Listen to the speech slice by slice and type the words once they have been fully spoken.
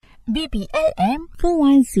BPLM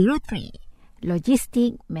 4103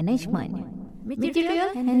 Logistic Management.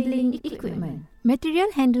 Material handling equipment.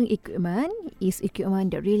 Material handling equipment is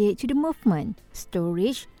equipment that relate to the movement,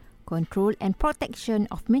 storage, control and protection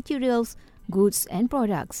of materials, goods and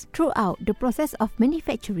products throughout the process of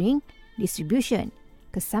manufacturing, distribution,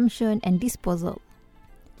 consumption and disposal.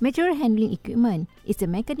 Material handling equipment is the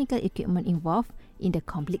mechanical equipment involved in the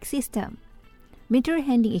complex system. Material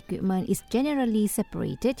handling equipment is generally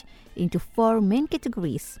separated into four main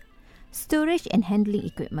categories: storage and handling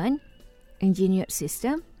equipment, engineered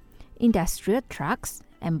system, industrial trucks,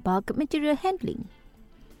 and bulk material handling.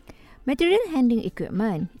 Material handling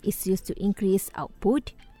equipment is used to increase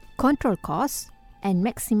output, control costs, and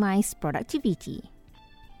maximize productivity.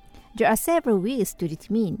 There are several ways to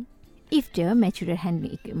determine if the material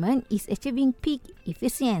handling equipment is achieving peak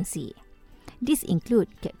efficiency. These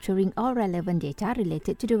include capturing all relevant data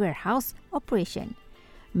related to the warehouse operation,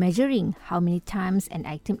 measuring how many times an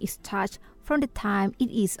item is touched from the time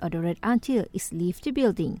it is ordered until it leaves the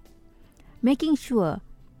building, making sure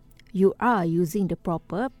you are using the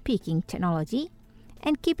proper picking technology,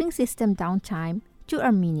 and keeping system downtime to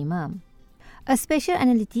a minimum. A special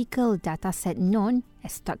analytical dataset known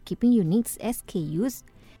as stock keeping units (SKUs)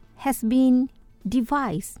 has been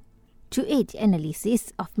devised to aid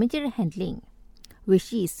analysis of material handling,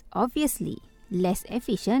 which is obviously less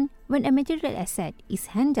efficient when a material asset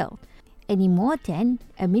is handled any more than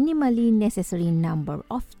a minimally necessary number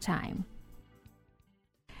of time.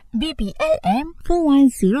 BPLM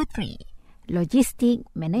 4103 Logistic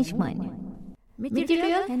Management.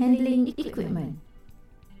 Material handling equipment.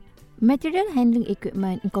 Material handling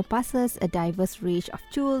equipment encompasses a diverse range of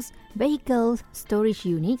tools, vehicles, storage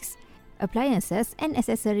units, appliances, and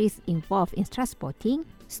accessories involved in transporting,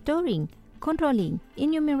 storing, controlling,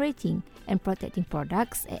 enumerating, and protecting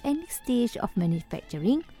products at any stage of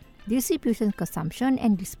manufacturing, distribution, consumption,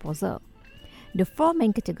 and disposal. The four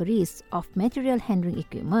main categories of material handling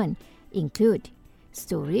equipment include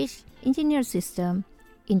storage, engineered system,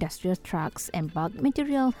 industrial trucks, and bulk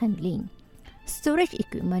material handling. Storage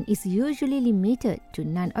equipment is usually limited to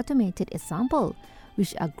non-automated examples,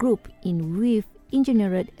 which are grouped in with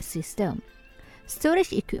engineered system.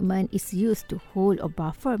 Storage equipment is used to hold or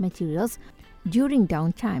buffer materials during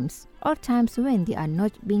downtimes or times when they are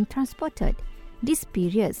not being transported. These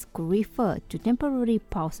periods could refer to temporary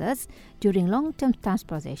pauses during long-term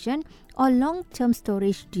transportation or long-term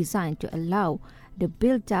storage designed to allow the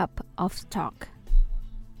build-up of stock.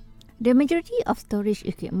 The majority of storage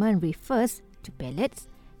equipment refers to pallets,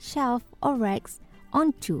 shelves, or racks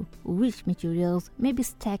onto which materials may be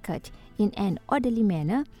stacked in an orderly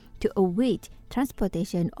manner to await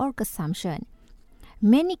transportation or consumption.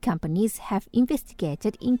 Many companies have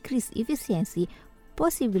investigated increased efficiency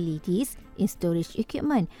possibilities in storage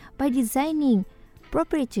equipment by designing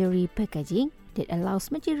proprietary packaging that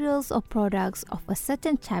allows materials or products of a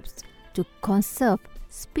certain type to conserve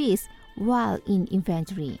space while in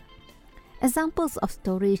inventory. Examples of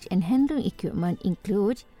storage and handling equipment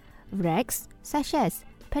include racks such as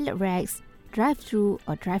pallet racks, drive-through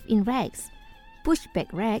or drive-in racks, pushback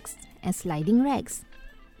racks, and sliding racks,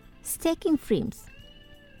 stacking frames,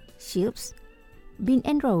 shelves, bin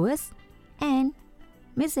and drawers, and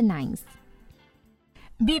mezzanines.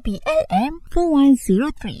 BPLM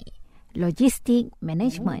 4103 Logistic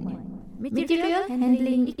Management. Material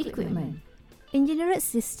handling equipment. Engineered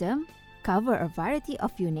systems cover a variety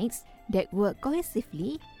of units that work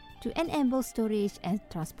cohesively to enable storage and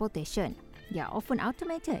transportation. They are often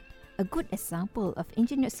automated. A good example of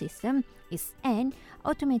engineered system is an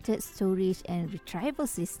automated storage and retrieval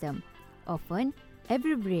system, often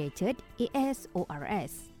abbreviated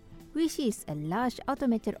ASORS, which is a large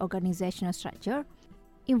automated organizational structure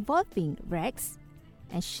involving racks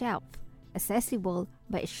and shelves accessible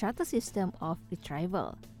by a shuttle system of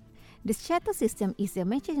retrieval. The shuttle system is a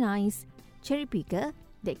mechanized cherry picker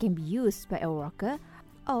that can be used by a worker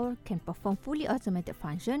or can perform fully automated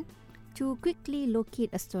function to quickly locate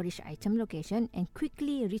a storage item location and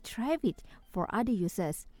quickly retrieve it for other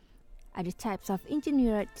users. Other types of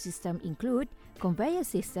engineered system include conveyor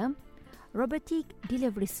system, robotic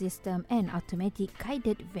delivery system, and automatic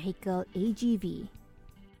guided vehicle AGV.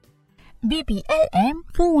 BPLM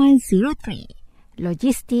 4103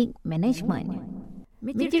 Logistic Management.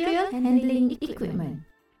 Material handling equipment.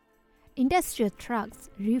 Industrial trucks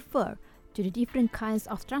refer to the different kinds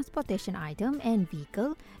of transportation item and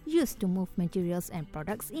vehicle used to move materials and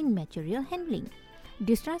products in material handling.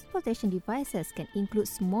 These transportation devices can include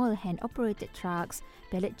small hand-operated trucks,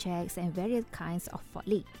 pallet jacks, and various kinds of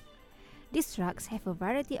forklift. These trucks have a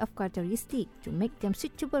variety of characteristics to make them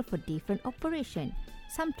suitable for different operations,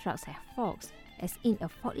 Some trucks have forks, as in a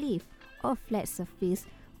forklift, or flat surface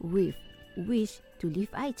with which to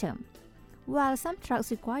lift item, while some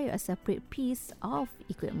trucks require a separate piece of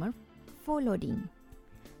equipment for loading.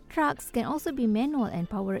 Trucks can also be manual and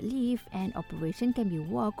powered lift, and operation can be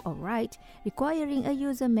walk or ride, requiring a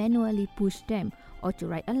user manually push them or to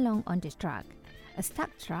ride along on the truck. A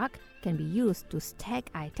stacked truck can be used to stack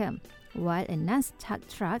items, while a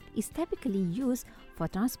non-stacked truck is typically used for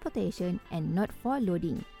transportation and not for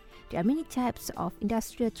loading. There are many types of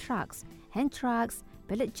industrial trucks: hand trucks,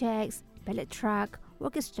 pallet jacks, pallet truck,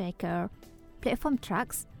 worker stacker, platform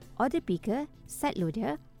trucks, order picker, side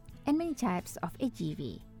loader, and many types of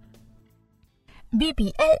AGV.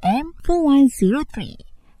 BPLM 4103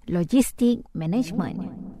 Logistic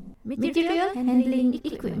Management. Material handling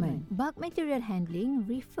equipment. Bulk material handling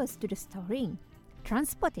refers to the storing,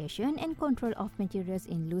 transportation, and control of materials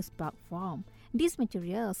in loose bulk form. These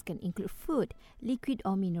materials can include food, liquid,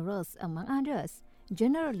 or minerals, among others.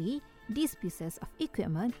 Generally, these pieces of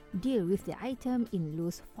equipment deal with the item in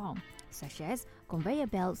loose form, such as conveyor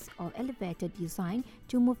belts or elevator designed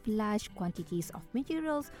to move large quantities of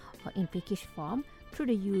materials, or in package form through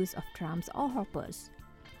the use of drums or hoppers.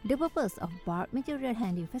 The purpose of bulk material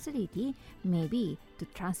handling facility may be to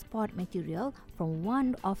transport material from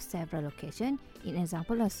one of several locations, in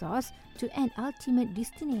example a source, to an ultimate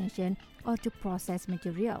destination, or to process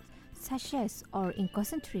materials, such as or in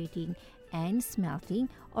concentrating and smelting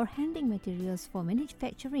or handling materials for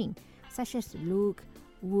manufacturing, such as lug,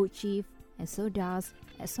 wood chip, and sawdust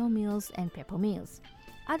at sawmills and paper mills.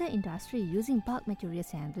 Other industries using bulk materials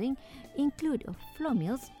handling include flour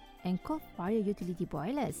mills and coal-fired utility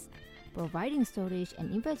boilers. Providing storage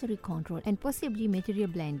and inventory control and possibly material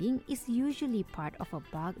blending is usually part of a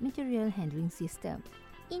bulk material handling system.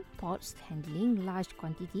 In ports, handling large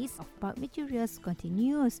quantities of bulk materials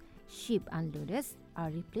continuous ship unloaders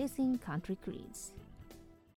are replacing country crews.